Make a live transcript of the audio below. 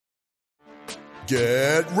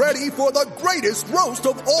Get ready for the greatest roast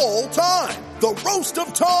of all time. The Roast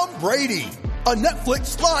of Tom Brady. A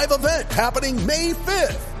Netflix live event happening May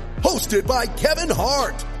 5th. Hosted by Kevin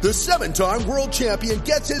Hart. The 7-time world champion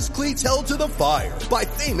gets his cleats held to the fire by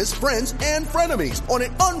famous friends and frenemies on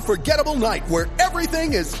an unforgettable night where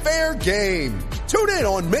everything is fair game. Tune in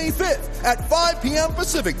on May 5th at 5 p.m.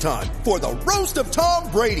 Pacific time for the Roast of Tom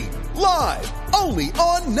Brady. Live only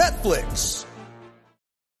on Netflix.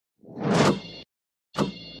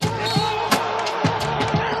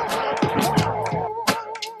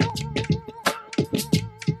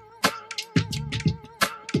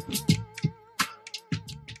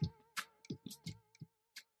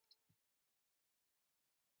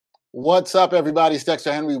 What's up, everybody? It's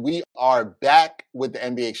Dexter Henry. We are back with the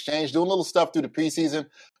NBA Exchange, doing a little stuff through the preseason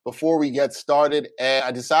before we get started. And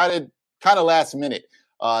I decided kind of last minute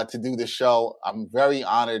to do this show. I'm very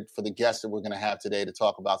honored for the guest that we're going to have today to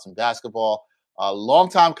talk about some basketball. A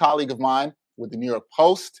longtime colleague of mine with the New York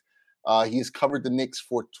Post. He's covered the Knicks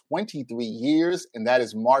for 23 years, and that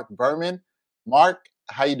is Marc Berman. Marc,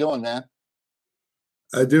 how you doing, man?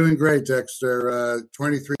 Doing great, Dexter.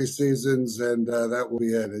 23 seasons, and that will be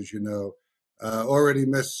it, as you know. Already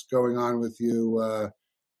miss going on with you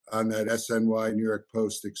on that SNY New York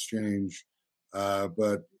Post exchange,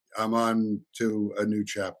 but I'm on to a new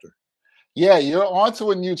chapter. Yeah, you're on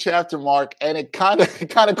to a new chapter, Marc, and it kind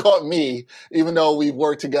of caught me, even though we've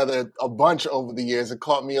worked together a bunch over the years. It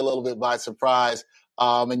caught me a little bit by surprise.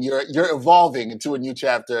 And you're evolving into a new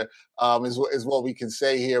chapter, is what we can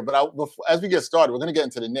say here. But as we get started, we're going to get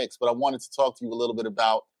into the Knicks, but I wanted to talk to you a little bit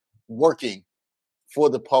about working for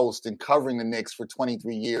the Post and covering the Knicks for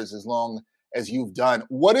 23 years, as long as you've done.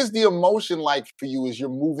 What is the emotion like for you as you're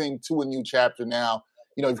moving to a new chapter now?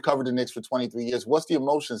 You know, you've covered the Knicks for 23 years. What's the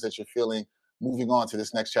emotions that you're feeling moving on to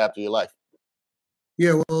this next chapter of your life?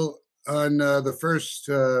 Yeah, well, on the first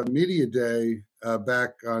media day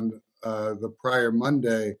back on the prior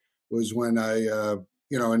Monday was when I,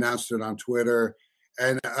 announced it on Twitter.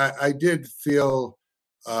 And I did feel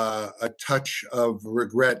a touch of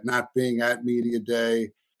regret not being at media day.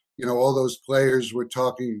 You know, all those players were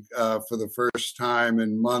talking for the first time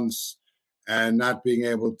in months, and not being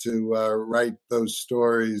able to write those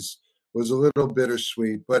stories was a little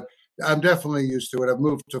bittersweet. But I'm definitely used to it. I've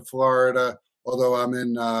moved to Florida, although I'm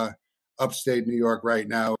in upstate New York right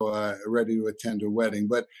now, ready to attend a wedding.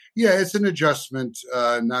 But yeah, it's an adjustment,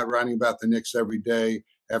 not writing about the Knicks every day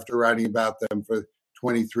after writing about them for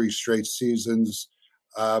 23 straight seasons.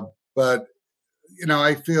 But,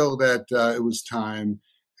 I feel that it was time.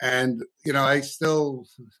 And, I still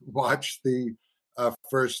watched the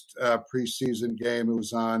first preseason game. It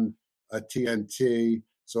was on TNT,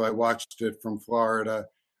 so I watched it from Florida.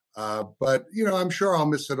 But, I'm sure I'll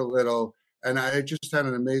miss it a little. And I just had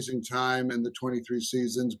an amazing time in the 23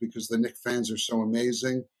 seasons because the Knicks fans are so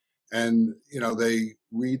amazing. And, they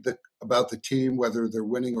read about the team, whether they're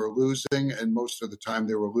winning or losing. And most of the time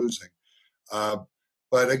they were losing.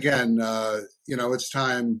 But again, it's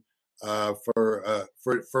time for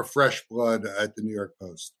fresh blood at the New York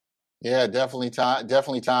Post. Yeah, definitely time.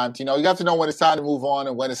 Definitely time. You have to know when it's time to move on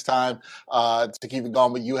and when it's time to keep it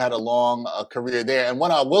going. But you had a long career there. And what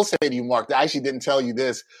I will say to you, Marc, I actually didn't tell you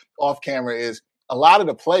this off camera, is a lot of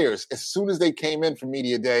the players, as soon as they came in for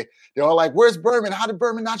media day, they're all like, "Where's Berman? How did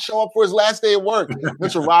Berman not show up for his last day at work?"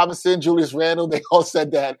 Mitchell Robinson, Julius Randle, they all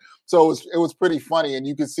said that. So it was pretty funny. And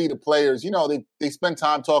you could see the players, they spend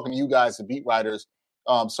time talking to you guys, the beat writers,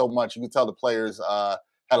 so much. You could tell the players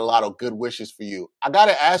had a lot of good wishes for you. I got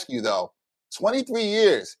to ask you, though, 23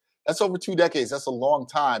 years, that's over 2 decades. That's a long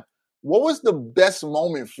time. What was the best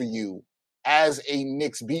moment for you as a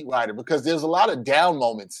Knicks beat writer? Because there's a lot of down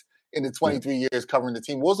moments in the 23 years covering the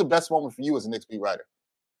team. What was the best moment for you as a Knicks beat writer?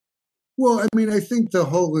 Well, I mean, I think the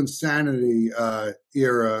whole insanity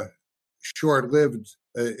era, short-lived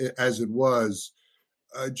as it was,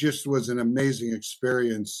 just was an amazing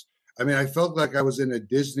experience. I mean, I felt like I was in a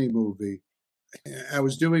Disney movie. I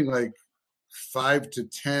was doing like 5 to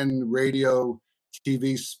 10 radio,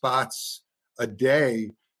 TV spots a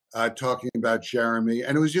day talking about Jeremy.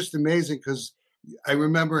 And it was just amazing because I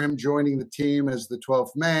remember him joining the team as the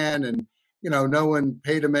 12th man, and, no one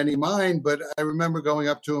paid him any mind. But I remember going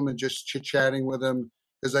up to him and just chit-chatting with him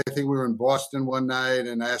because I think we were in Boston one night,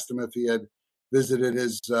 and I asked him if he had visited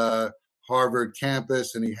his Harvard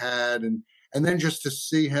campus, and he had. And then just to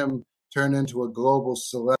see him turn into a global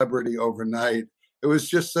celebrity overnight. It was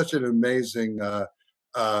just such an amazing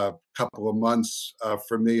couple of months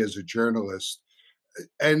for me as a journalist.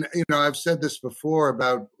 And, I've said this before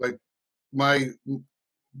about like my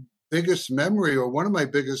biggest memory, or one of my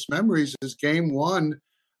biggest memories, is game one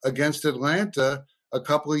against Atlanta a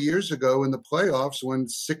couple of years ago in the playoffs when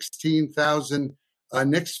 16,000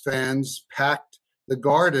 Knicks fans packed the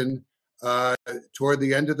Garden toward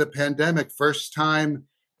the end of the pandemic. First time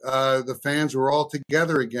the fans were all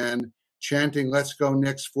together again, chanting "Let's go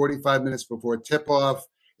Knicks" 45 minutes before tip-off.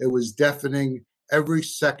 It was deafening every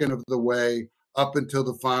second of the way up until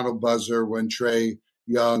the final buzzer when Trae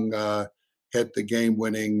Young hit the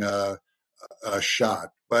game-winning shot.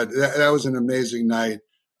 But that was an amazing night.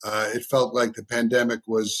 It felt like the pandemic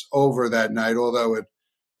was over that night, although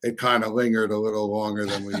it kind of lingered a little longer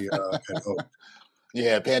than we had hoped.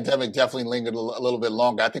 Yeah, pandemic definitely lingered a little bit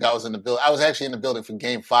longer. I think I was in the building. I was actually in the building for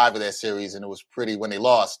Game 5 of that series, and it was pretty when they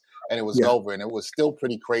lost and it was over, and it was still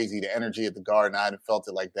pretty crazy. The energy at the Garden, I hadn't felt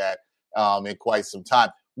it like that in quite some time.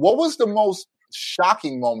 What was the most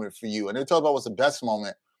shocking moment for you? And they talk about what's the best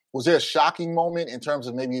moment. Was there a shocking moment in terms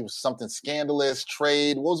of maybe it was something scandalous,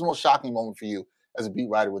 trade? What was the most shocking moment for you as a beat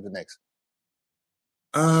writer with the Knicks?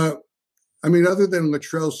 I mean, other than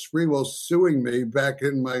Latrell Sprewell suing me back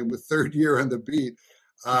in my third year on the beat,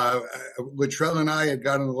 Latrell and I had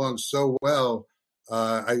gotten along so well.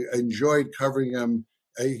 I enjoyed covering him.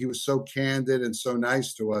 He was so candid and so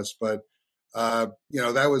nice to us. But,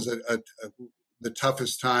 that was the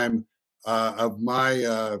toughest time of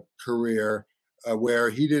my career where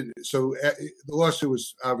he didn't. So the lawsuit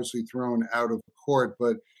was obviously thrown out of court,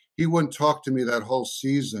 but he wouldn't talk to me that whole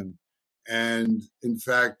season. And in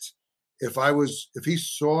fact, if he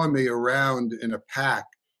saw me around in a pack,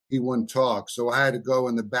 he wouldn't talk. So I had to go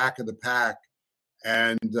in the back of the pack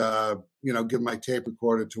and, give my tape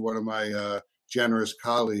recorder to one of my generous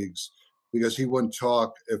colleagues because he wouldn't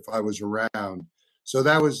talk if I was around. So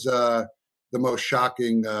that was the most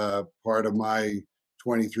shocking part of my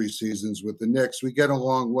 23 seasons with the Knicks. We get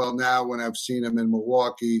along well now. When I've seen him in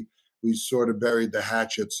Milwaukee, we sort of buried the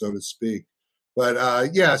hatchet, so to speak. But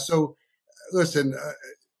so listen,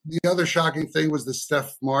 the other shocking thing was the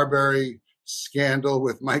Steph Marbury scandal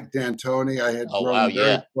with Mike D'Antoni. I had grown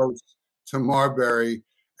very close to Marbury,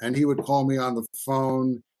 and he would call me on the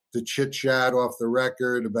phone to chit chat off the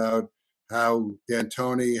record about how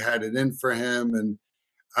D'Antoni had it in for him. And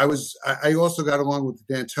I also got along with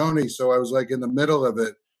D'Antoni, so I was like in the middle of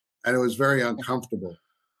it, and it was very uncomfortable.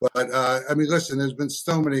 But listen, there's been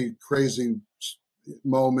so many crazy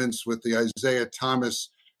moments with the Isaiah Thomas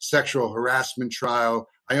sexual harassment trial.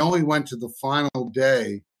 I only went to the final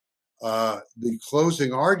day, the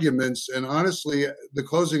closing arguments, and honestly, the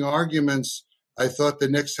closing arguments, I thought the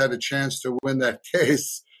Knicks had a chance to win that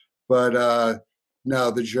case, but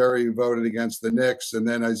no, the jury voted against the Knicks, and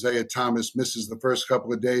then Isaiah Thomas misses the first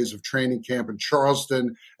couple of days of training camp in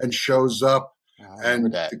Charleston and shows up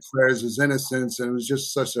and declares his innocence, and it was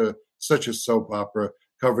just such a soap opera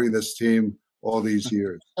covering this team all these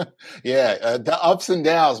years. The ups and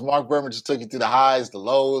downs. Marc Berman just took you through the highs, the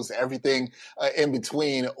lows, everything in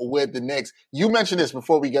between with the Knicks. You mentioned this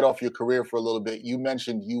before we get off your career for a little bit. You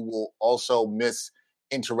mentioned you will also miss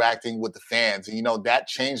interacting with the fans. And, that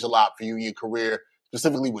changed a lot for you in your career,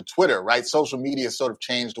 specifically with Twitter, right? Social media sort of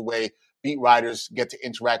changed the way beat writers get to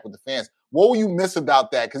interact with the fans. What will you miss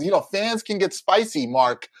about that? Because, fans can get spicy,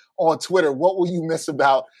 Marc, on Twitter. What will you miss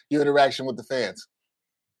about your interaction with the fans?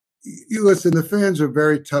 You listen, the fans are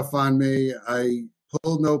very tough on me. I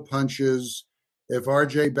pull no punches. If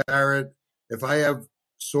I have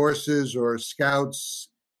sources or scouts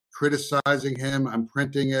criticizing him, I'm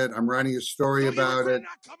printing it. I'm writing a story about it.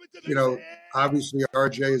 Obviously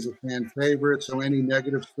RJ is a fan favorite. So any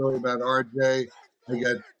negative story about RJ, I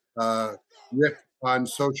get ripped on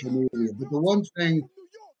social media. But the one thing,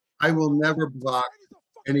 I will never block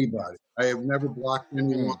anybody. I have never blocked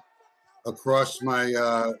anyone across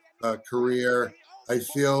my career. I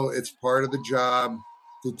feel it's part of the job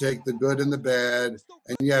to take the good and the bad.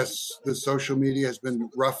 And yes, the social media has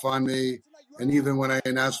been rough on me. And even when I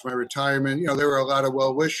announced my retirement, there were a lot of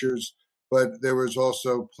well-wishers, but there was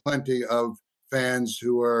also plenty of fans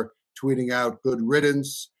who were tweeting out good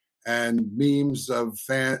riddance and memes of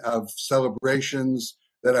celebrations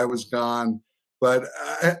that I was gone. But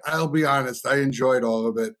I'll be honest, I enjoyed all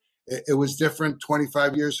of it. It was different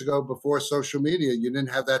 25 years ago before social media. You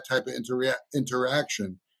didn't have that type of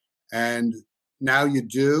interaction. And now you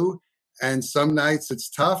do. And some nights it's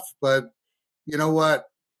tough, but you know what?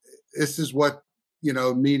 This is what,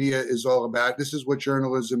 media is all about. This is what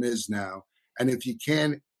journalism is now. And if you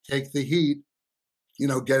can't take the heat,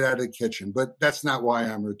 get out of the kitchen. But that's not why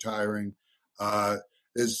I'm retiring.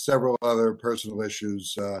 There's several other personal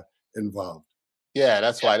issues involved. Yeah,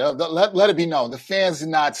 that's right. Let it be known. The fans did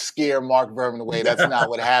not scare Marc Berman away. That's not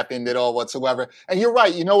what happened at all whatsoever. And you're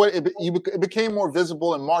right. You know what? It became more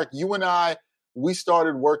visible. And Marc, you and I we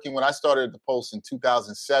started working when I started at the Post in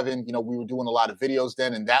 2007. We were doing a lot of videos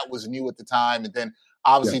then, and that was new at the time. And then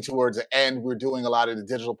obviously towards the end, we're doing a lot of the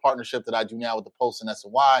digital partnership that I do now with the Post and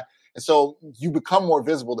SNY. And so you become more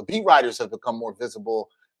visible. The beat writers have become more visible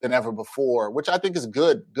than ever before, which I think is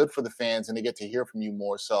good for the fans, and they get to hear from you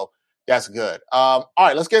more. So that's good. All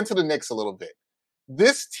right, let's get into the Knicks a little bit.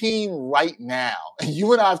 This team right now, and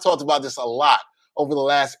you and I have talked about this a lot over the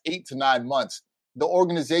last 8 to 9 months, the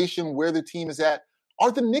organization, where the team is at,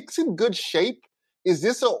 are the Knicks in good shape? Is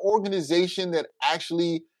this an organization that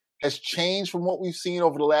actually has changed from what we've seen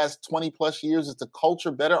over the last 20 plus years? Is the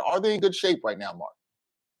culture better? Are they in good shape right now, Marc?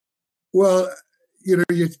 Well,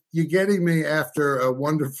 you're getting me after a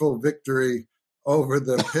wonderful victory over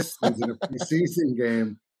the Pistons in a preseason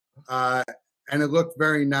game, and it looked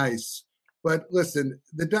very nice. But listen,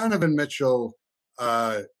 the Donovan Mitchell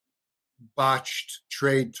botched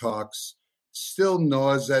trade talks still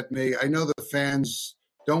gnaws at me. I know the fans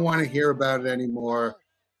don't want to hear about it anymore,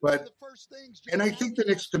 and I think the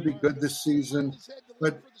Knicks could be good this season,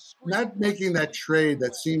 but not making that trade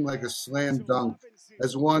that seemed like a slam dunk.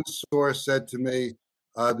 As one source said to me,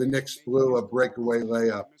 the Knicks blew a breakaway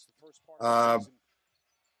layup.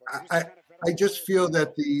 I just feel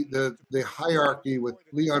that the hierarchy with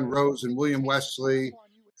Leon Rose and William Wesley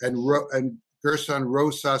and Gerson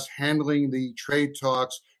Rosas handling the trade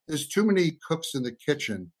talks, there's too many cooks in the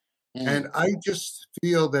kitchen. And I just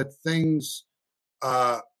feel that things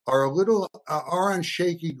are on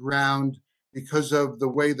shaky ground because of the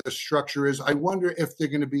way the structure is. I wonder if they're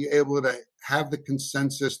going to be able to have the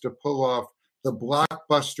consensus to pull off the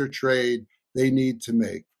blockbuster trade they need to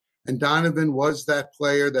make. And Donovan was that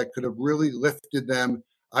player that could have really lifted them,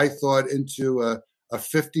 I thought, into a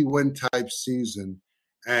 50-win type season.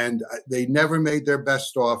 And they never made their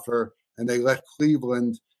best offer, and they let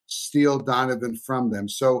Cleveland steal Donovan from them.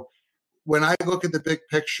 So when I look at the big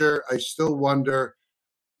picture, I still wonder,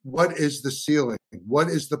 what is the ceiling? What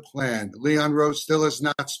is the plan? Leon Rose still has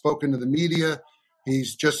not spoken to the media.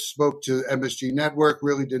 He's just spoke to MSG Network,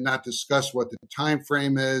 really did not discuss what the time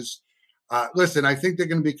frame is. Listen, I think they're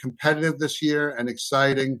going to be competitive this year and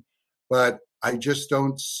exciting, but I just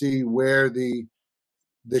don't see where the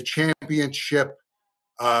championship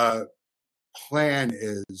plan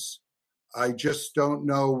is. I just don't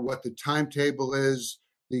know what the timetable is.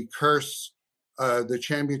 The curse, the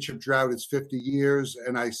championship drought is 50 years,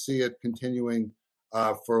 and I see it continuing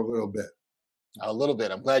for a little bit. A little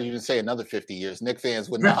bit. I'm glad you didn't say another 50 years. Knicks fans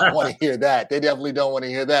would not want to hear that. They definitely don't want to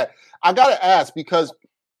hear that. I got to ask, because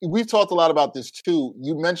we've talked a lot about this too.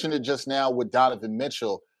 You mentioned it just now with Donovan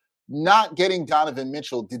Mitchell. Not getting Donovan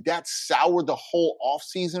Mitchell, did that sour the whole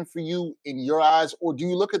offseason for you in your eyes? Or do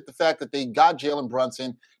you look at the fact that they got Jalen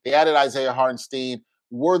Brunson, they added Isaiah Hartenstein?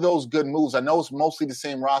 Were those good moves? I know it's mostly the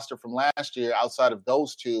same roster from last year outside of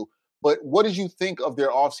those two, but what did you think of their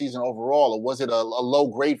offseason overall? Or was it a low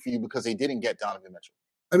grade for you because they didn't get Donovan Mitchell?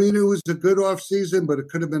 I mean, it was a good offseason, but it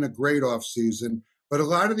could have been a great offseason. But a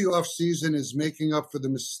lot of the offseason is making up for the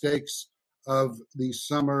mistakes of the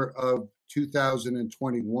summer of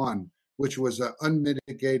 2021, which was an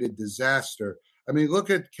unmitigated disaster. I mean, look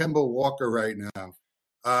at Kemba Walker right now.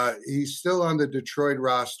 He's still on the Detroit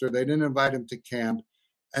roster. They didn't invite him to camp,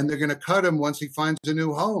 and they're going to cut him once he finds a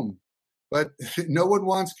new home. But no one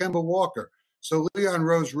wants Kemba Walker. So Leon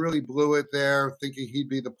Rose really blew it there, thinking he'd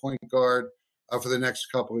be the point guard for the next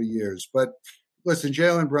couple of years. But listen,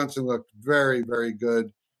 Jalen Brunson looked very, very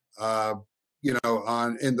good, in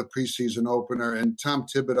the preseason opener. And Tom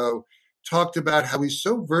Thibodeau talked about how he's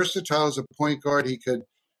so versatile as a point guard. He could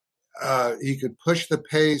push the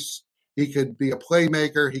pace. He could be a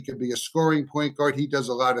playmaker. He could be a scoring point guard. He does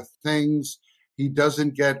a lot of things. He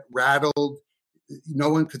doesn't get rattled. No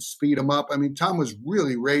one could speed him up. I mean, Tom was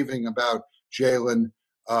really raving about Jalen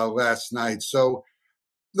last night. So,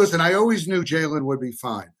 listen, I always knew Jalen would be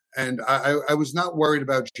fine. And I was not worried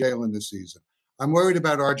about Jalen this season. I'm worried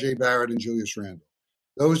about R.J. Barrett and Julius Randle.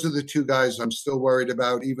 Those are the two guys I'm still worried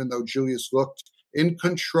about, even though Julius looked in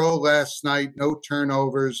control last night, no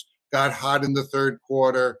turnovers, got hot in the third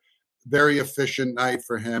quarter, very efficient night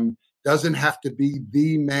for him. Doesn't have to be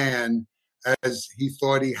the man as he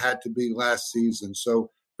thought he had to be last season. So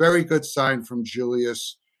very good sign from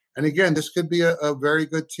Julius. And again, this could be a very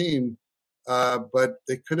good team, but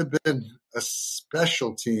they could have been a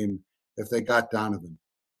special team if they got Donovan.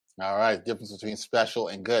 All right, difference between special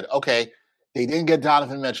and good. Okay, they didn't get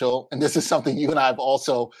Donovan Mitchell, and this is something you and I have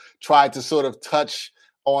also tried to sort of touch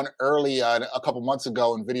on early a couple months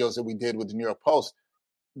ago in videos that we did with the New York Post.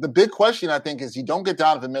 The big question, I think, is you don't get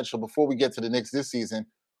Donovan Mitchell before we get to the Knicks this season.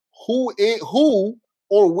 Who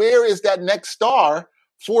or where is that next star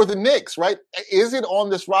for the Knicks, right? Is it on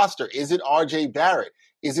this roster? Is it R.J. Barrett?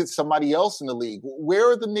 Is it somebody else in the league?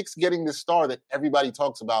 Where are the Knicks getting this star that everybody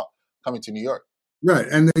talks about coming to New York? Right,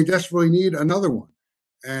 and they desperately need another one.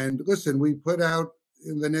 And listen, we put out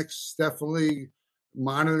in the Knicks definitely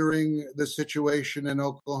monitoring the situation in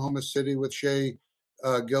Oklahoma City with Shea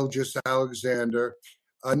Gilgeous-Alexander.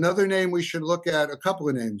 Another name we should look at, a couple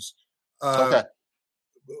of names. Okay.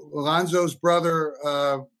 Alonzo's brother,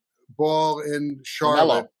 Ball in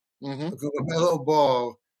Charlotte, LaMelo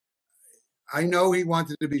Ball. I know he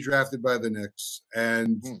wanted to be drafted by the Knicks,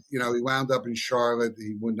 and he wound up in Charlotte.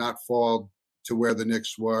 He would not fall to where the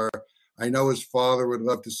Knicks were. I know his father would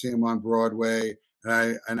love to see him on Broadway,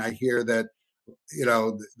 and I hear that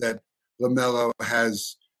that LaMelo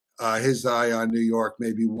has his eye on New York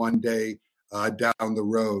maybe one day down the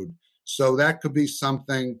road. So that could be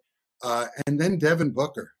something. And then Devin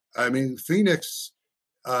Booker. I mean, Phoenix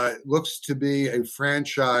looks to be a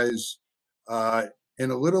franchise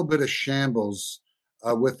in a little bit of shambles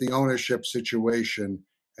with the ownership situation.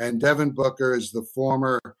 And Devin Booker is the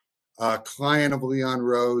former client of Leon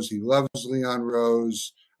Rose. He loves Leon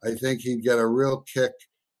Rose. I think he'd get a real kick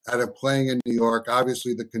out of playing in New York.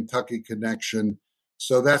 Obviously, the Kentucky connection.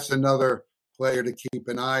 So that's another player to keep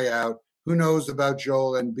an eye out. Who knows about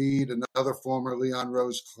Joel Embiid, another former Leon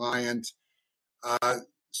Rose client.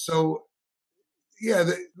 Listen,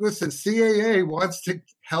 CAA wants to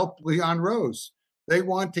help Leon Rose. They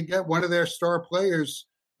want to get one of their star players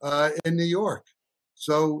in New York.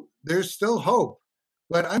 So there's still hope.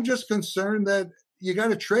 But I'm just concerned that you got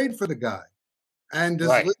to trade for the guy. And does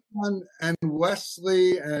Leon and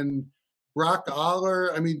Wesley and Brock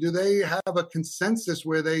Aller, I mean, do they have a consensus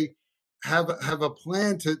where they have a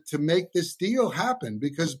plan to make this deal happen?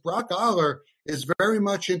 Because Brock Aller is very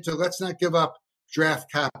much into let's not give up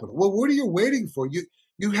draft capital. Well, what are you waiting for?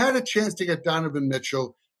 You had a chance to get Donovan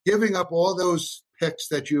Mitchell, giving up all those picks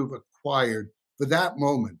that you've acquired for that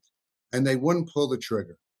moment, and they wouldn't pull the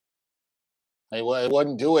trigger. They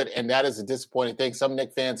wouldn't do it, and that is a disappointing thing. Some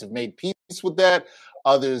Knicks fans have made peace with that.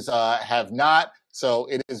 Others have not. So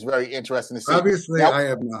it is very interesting to see. Obviously, I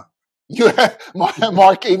have not.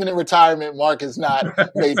 Marc, even in retirement, Marc has not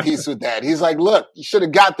made peace with that. He's like, look, you should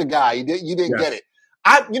have got the guy. You didn't get it.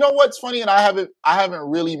 You know what's funny, and I haven't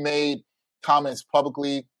really made comments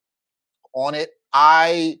publicly on it.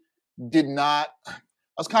 I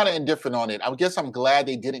was kind of indifferent on it. I guess I'm glad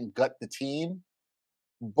they didn't gut the team,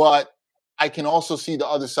 but I can also see the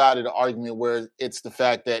other side of the argument where it's the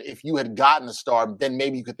fact that if you had gotten a star, then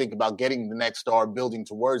maybe you could think about getting the next star, building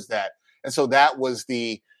towards that. And so that was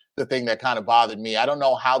the thing that kind of bothered me. I don't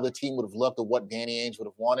know how the team would have looked or what Danny Ainge would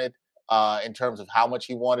have wanted in terms of how much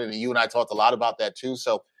he wanted. And you and I talked a lot about that too.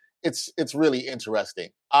 So it's really interesting.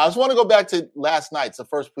 I just want to go back to last night's, the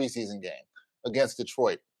first preseason game against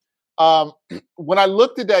Detroit. When I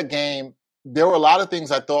looked at that game, there were a lot of things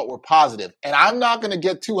I thought were positive. And I'm not going to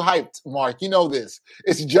get too hyped, Marc. You know this.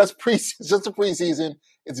 It's just a preseason.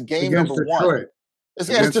 It's game against number Detroit. 1. It's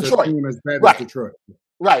against Detroit. Team as bad right. as Detroit.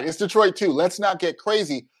 Right. It's Detroit too. Let's not get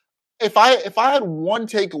crazy. If I had one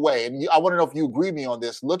takeaway, and I want to know if you agree with me on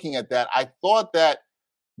this, looking at that, I thought that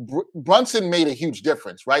Brunson made a huge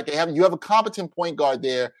difference, right? You have a competent point guard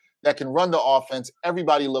there that can run the offense.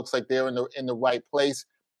 Everybody looks like they're in the right place.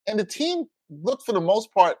 And the team looked, for the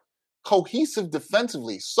most part, cohesive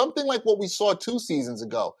defensively, something like what we saw 2 seasons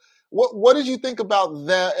ago. What did you think about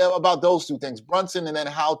those two things, Brunson, and then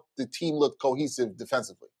how the team looked cohesive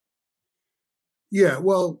defensively? Yeah,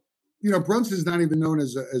 well, Brunson's not even known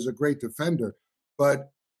as a great defender,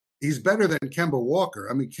 but he's better than Kemba Walker.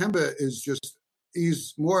 I mean, Kemba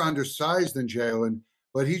he's more undersized than Jalen,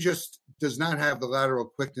 but he just does not have the lateral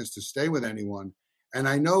quickness to stay with anyone. And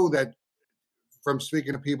I know that from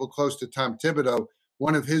speaking to people close to Tom Thibodeau,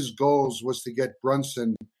 one of his goals was to get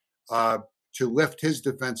Brunson to lift his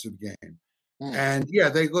defensive game. And yeah,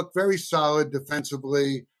 they look very solid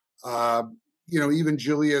defensively. Even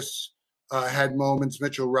Julius had moments.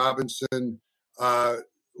 Mitchell Robinson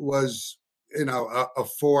was, a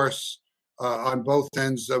force on both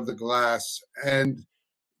ends of the glass. And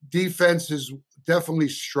defense has definitely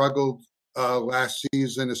struggled last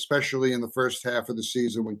season, especially in the first half of the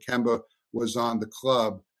season when Kemba was on the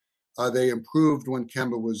club. They improved when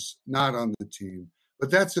Kemba was not on the team. But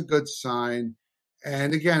that's a good sign.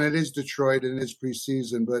 And again, it is Detroit and it is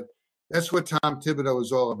preseason, but that's what Tom Thibodeau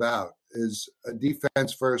is all about, is a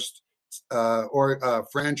defense first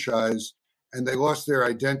franchise, and they lost their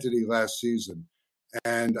identity last season.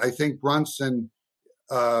 And I think Brunson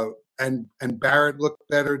and Barrett looked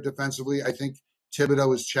better defensively. I think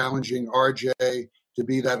Thibodeau is challenging RJ to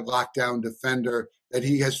be that lockdown defender that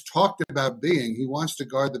he has talked about being. He wants to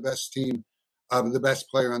guard the best team, the best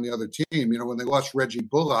player on the other team. When they lost Reggie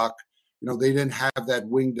Bullock, they didn't have that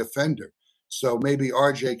wing defender. So maybe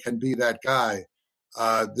RJ can be that guy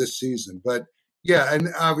this season. But yeah, and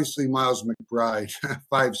obviously Miles McBride,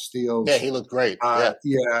 5 steals. Yeah, he looked great.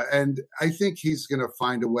 Yeah, and I think he's going to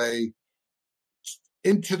find a way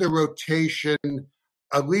into the rotation,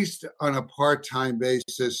 at least on a part-time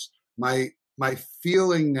basis. My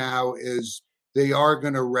feeling now is they are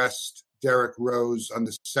going to rest Derrick Rose on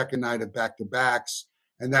the second night of back-to-backs,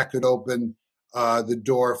 and that could open the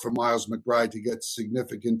door for Miles McBride to get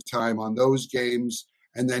significant time on those games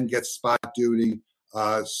and then get spot duty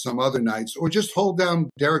some other nights, or just hold down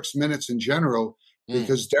Derrick's minutes in general,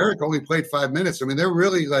 because Derrick only played 5 minutes. I mean, they're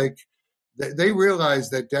really they realize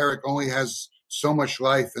that Derrick only has so much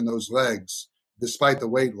life in those legs, despite the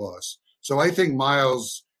weight loss. So I think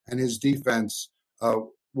Miles and his defense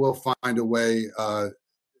will find a way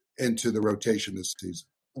into the rotation this season.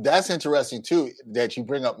 That's interesting, too, that you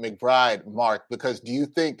bring up McBride, Mark, because do you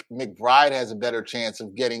think McBride has a better chance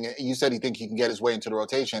of getting – you said you think he can get his way into the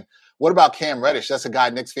rotation. What about Cam Reddish? That's a guy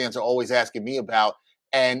Knicks fans are always asking me about.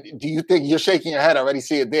 And do you think – you're shaking your head, I already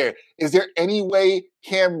see it there. Is there any way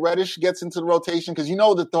Cam Reddish gets into the rotation? Because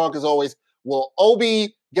the talk is always, will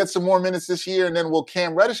Obi get some more minutes this year, and then will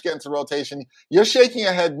Cam Reddish get into the rotation? You're shaking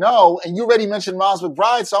your head no, and you already mentioned Miles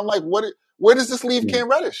McBride, so I'm like, where does this leave Cam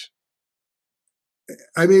Reddish?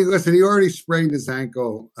 I mean, listen, he already sprained his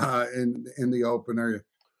ankle in the opener.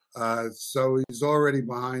 So he's already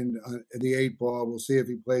behind the 8 ball. We'll see if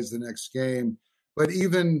he plays the next game. But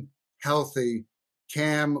even healthy,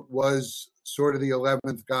 Cam was sort of the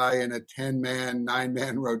 11th guy in a 10-man,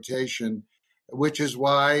 9-man rotation, which is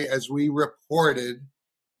why, as we reported,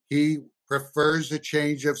 he prefers a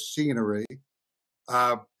change of scenery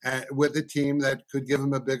with a team that could give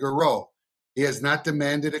him a bigger role. He has not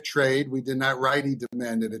demanded a trade. We did not write he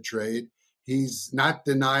demanded a trade. He's not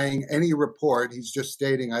denying any report. He's just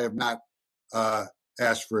stating, I have not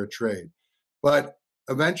asked for a trade. But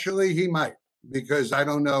eventually he might, because I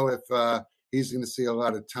don't know if he's going to see a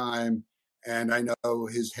lot of time. And I know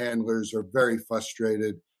his handlers are very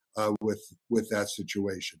frustrated with that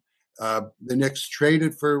situation. The Knicks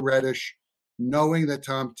traded for Reddish, knowing that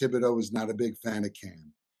Tom Thibodeau is not a big fan of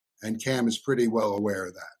Cam. And Cam is pretty well aware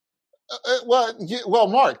of that. Well,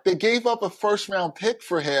 Mark, they gave up a first-round pick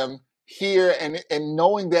for him here, and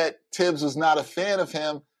knowing that Tibbs was not a fan of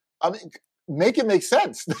him, I mean, make it make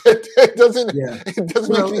sense. It doesn't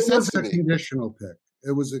make any sense to me. It was a conditional pick.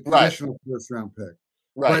 It was a conditional first-round pick.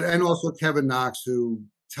 Right. And also Kevin Knox, who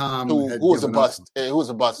was a bust. Who was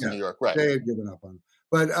a bust in New York, right? They had given up on him.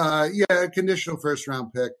 But, a conditional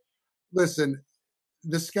first-round pick. Listen,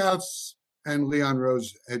 the scouts and Leon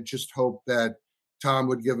Rose had just hoped that Tom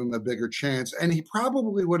would give him a bigger chance, and he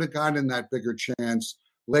probably would have gotten that bigger chance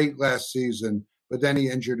late last season, but then he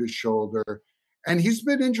injured his shoulder, and he's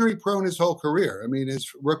been injury prone his whole career. I mean, his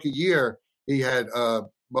rookie year, he had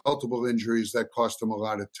multiple injuries that cost him a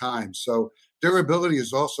lot of time. So durability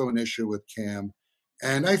is also an issue with Cam,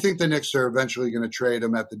 and I think the Knicks are eventually going to trade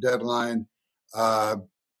him at the deadline,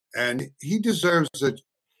 and he deserves it.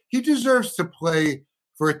 He deserves to play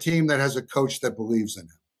for a team that has a coach that believes in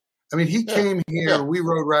him. I mean, he came here, we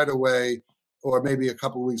wrote right away, or maybe a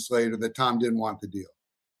couple of weeks later, that Tom didn't want the deal.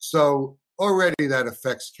 So already that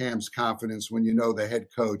affects Cam's confidence when the head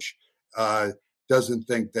coach doesn't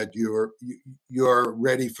think that you're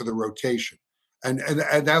ready for the rotation. And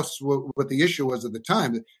that's what the issue was at the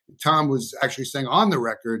time. Tom was actually saying on the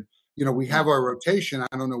record, we have our rotation.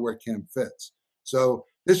 I don't know where Cam fits. So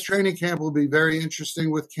this training camp will be very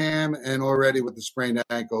interesting with Cam, and already with the sprained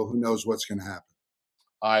ankle, who knows what's going to happen.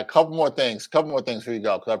 All right, couple more things for you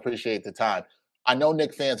go, because I appreciate the time. I know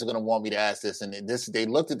Knicks fans are going to want me to ask this, and they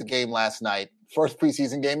looked at the game last night, first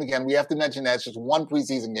preseason game. Again, we have to mention that it's just one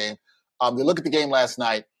preseason game. They look at the game last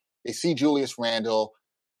night. They see Julius Randle,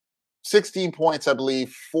 16 points, I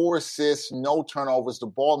believe, 4 assists, no turnovers, the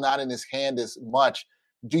ball not in his hand as much.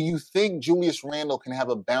 Do you think Julius Randle can have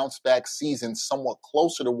a bounce-back season somewhat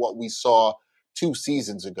closer to what we saw 2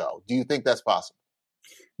 seasons ago? Do you think that's possible?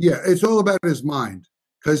 Yeah, it's all about his mind,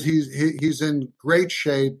 because he's in great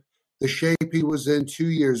shape, the shape he was in 2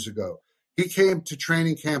 years ago. He came to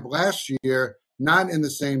training camp last year not in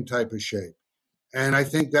the same type of shape. And I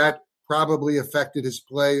think that probably affected his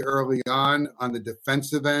play early on the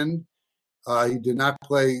defensive end. He did not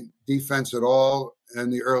play defense at all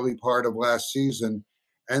in the early part of last season.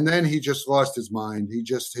 And then he just lost his mind.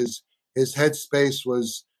 His headspace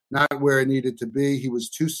was not where it needed to be. He was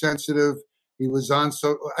too sensitive. He was I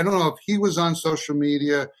don't know if he was on social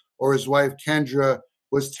media or his wife Kendra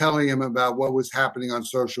was telling him about what was happening on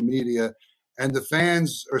social media. And the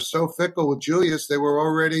fans are so fickle with Julius, they were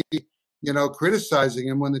already, criticizing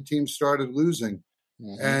him when the team started losing.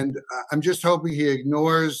 Mm-hmm. And I'm just hoping he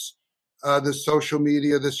ignores the social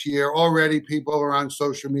media this year. Already people are on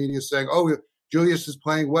social media saying, oh, Julius is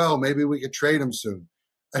playing well. Maybe we could trade him soon.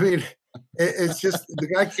 I mean, it's just the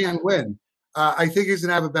guy can't win. I think he's going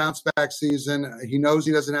to have a bounce-back season. He knows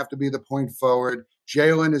he doesn't have to be the point forward.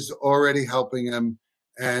 Jalen is already helping him,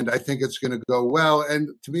 and I think it's going to go well. And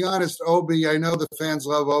to be honest, Obi, I know the fans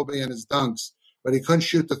love Obi and his dunks, but he couldn't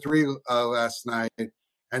shoot the three last night.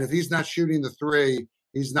 And if he's not shooting the three,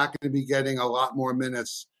 he's not going to be getting a lot more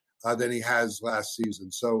minutes than he has last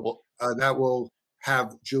season. So that will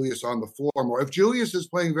have Julius on the floor more. If Julius is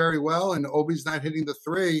playing very well and Obi's not hitting the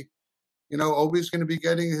three, Obi's going to be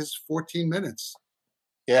getting his 14 minutes.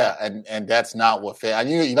 Yeah, and that's not what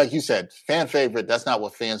like you said, fan favorite. That's not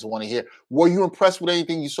what fans want to hear. Were you impressed with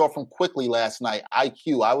anything you saw from Quickly last night?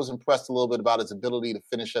 IQ, I was impressed a little bit about his ability to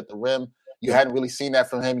finish at the rim. You hadn't really seen that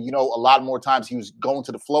from him. A lot more times he was going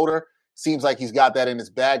to the floater. Seems like he's got that in his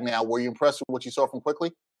bag now. Were you impressed with what you saw from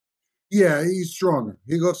Quickly? Yeah, he's stronger.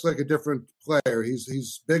 He looks like a different player.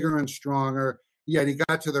 He's bigger and stronger. Yeah, he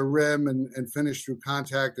got to the rim and finished through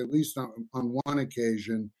contact, at least on one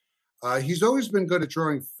occasion. He's always been good at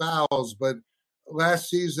drawing fouls, but last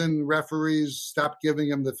season referees stopped giving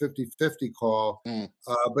him the 50-50 call.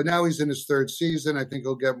 But now he's in his third season. I think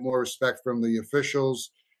he'll get more respect from the officials.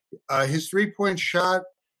 His three-point shot,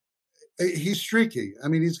 he's streaky. I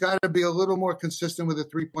mean, he's got to be a little more consistent with a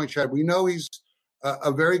three-point shot. We know he's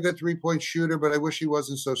a very good three-point shooter, but I wish he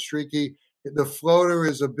wasn't so streaky. The floater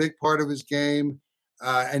is a big part of his game,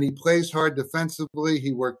 and he plays hard defensively.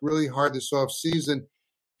 He worked really hard this offseason.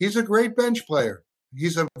 He's a great bench player.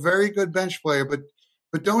 He's a very good bench player, but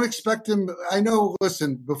don't expect him. I know,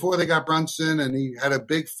 listen, before they got Brunson and he had a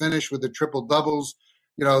big finish with the triple doubles,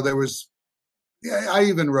 I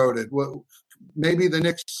even wrote it. Well, maybe the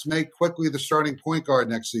Knicks make Quickly the starting point guard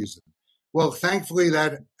next season. Well, thankfully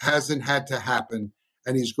that hasn't had to happen,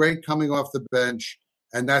 and he's great coming off the bench,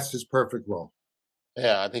 and that's his perfect role.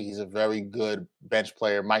 Yeah, I think he's a very good bench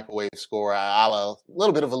player, microwave scorer, a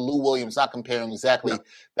little bit of a Lou Williams, not comparing exactly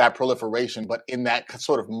that proliferation, but in that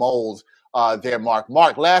sort of mold there, Mark.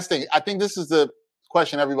 Mark, last thing, I think this is the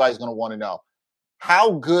question everybody's going to want to know.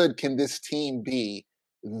 How good can this team be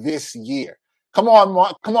this year? Come on,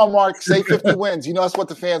 Mark. Say 50 wins. That's what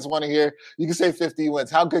the fans want to hear. You can say 50 wins.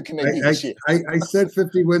 How good can they be this year? I said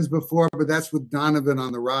 50 wins before, but that's with Donovan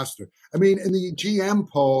on the roster. I mean, in the GM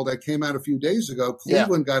poll that came out a few days ago,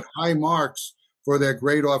 Cleveland got high marks for their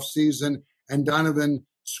great offseason, and Donovan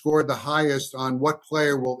scored the highest on what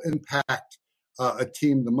player will impact a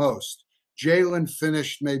team the most. Jalen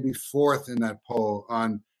finished maybe fourth in that poll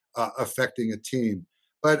on affecting a team.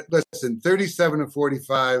 But listen,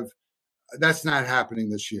 37-45, that's not happening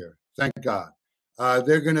this year. Thank God.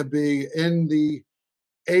 They're going to be in the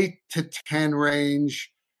 8 to 10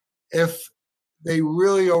 range. If they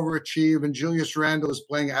really overachieve and Julius Randle is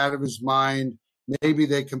playing out of his mind, maybe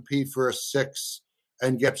they compete for a 6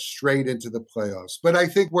 and get straight into the playoffs. But I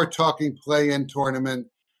think we're talking play-in tournament.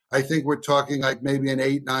 I think we're talking like maybe an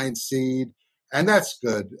 8-9 seed, and that's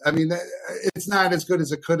good. I mean, it's not as good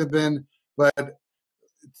as it could have been, but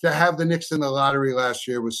to have the Knicks in the lottery last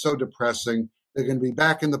year was so depressing. They're going to be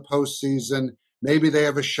back in the postseason. Maybe they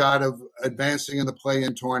have a shot of advancing in the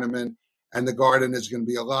play-in tournament, and the Garden is going to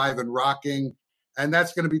be alive and rocking. And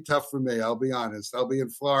that's going to be tough for me, I'll be honest. I'll be in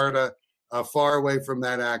Florida, far away from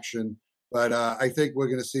that action. But I think we're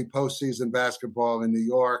going to see postseason basketball in New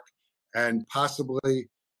York and possibly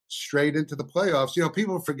straight into the playoffs.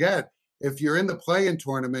 People forget, if you're in the play-in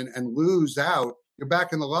tournament and lose out, you're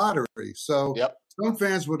back in the lottery. So some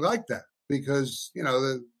fans would like that because,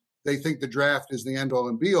 they think the draft is the end-all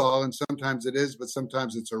and be-all, and sometimes it is, but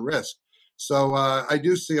sometimes it's a risk. So I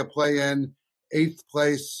do see a play-in. 8th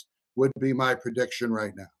place would be my prediction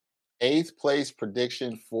right now. 8th place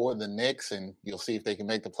prediction for the Knicks, and you'll see if they can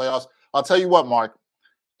make the playoffs. I'll tell you what, Mark,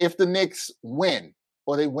 if the Knicks win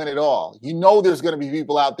or they win it all, there's going to be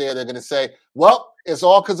people out there that are going to say, well, it's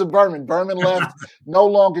all because of Berman. Berman left, no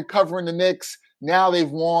longer covering the Knicks. Now they've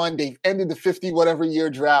won. They've ended the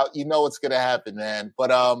 50-whatever-year drought. It's going to happen, man.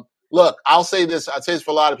 But look, I'll say this. I'd say this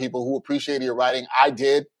for a lot of people who appreciated your writing. I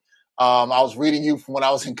did. I was reading you from when I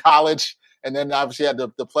was in college, and then obviously had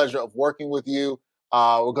the pleasure of working with you.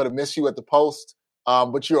 We're going to miss you at the Post.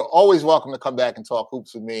 But you're always welcome to come back and talk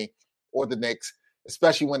hoops with me or the Knicks,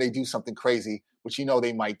 especially when they do something crazy, which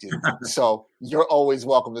they might do. So you're always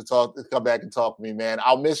welcome to come back and talk to me, man.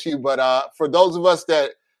 I'll miss you. But for those of us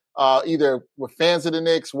that either were fans of the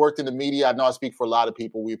Knicks, worked in the media. I know I speak for a lot of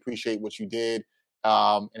people. We appreciate what you did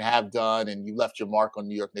and have done, and you left your mark on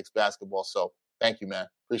New York Knicks basketball. So thank you, man.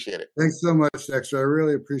 Appreciate it. Thanks so much, Dexter. I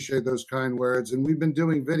really appreciate those kind words. And we've been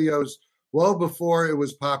doing videos well before it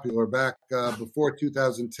was popular. Back before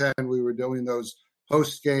 2010, we were doing those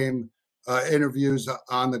post-game interviews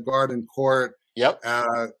on the Garden Court. Yep.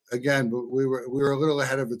 Again, but we were a little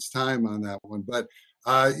ahead of its time on that one. But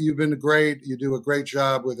you've been great. You do a great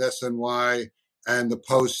job with SNY and the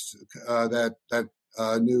post that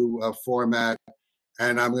new format.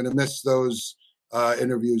 And I'm going to miss those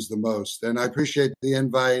interviews the most. And I appreciate the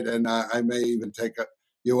invite, and I may even take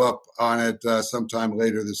you up on it sometime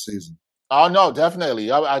later this season. Oh, no, definitely.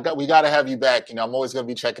 We got to have you back. You know, I'm always going to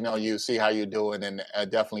be checking on you, see how you're doing, and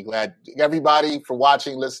definitely glad everybody for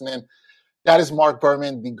watching, listening. That is Marc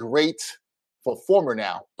Berman, the great, former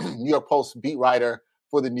now, New York Post beat writer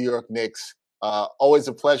for the New York Knicks. Always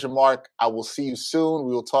a pleasure, Marc. I will see you soon.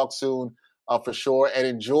 We will talk soon for sure. And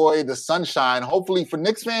enjoy the sunshine. Hopefully for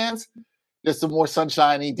Knicks fans, there's some more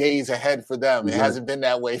sunshiny days ahead for them. It hasn't been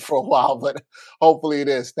that way for a while, but hopefully it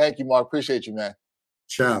is. Thank you, Marc. Appreciate you, man.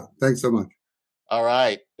 Ciao. Thanks so much. All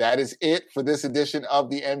right. That is it for this edition of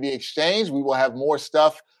the NBA Exchange. We will have more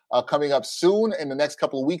stuff coming up soon in the next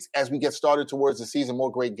couple of weeks as we get started towards the season.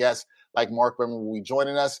 More great guests like Marc Berman will be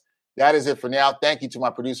joining us. That is it for now. Thank you to my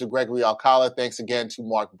producer, Gregory Alcala. Thanks again to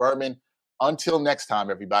Marc Berman. Until next time,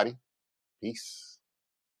 everybody. Peace.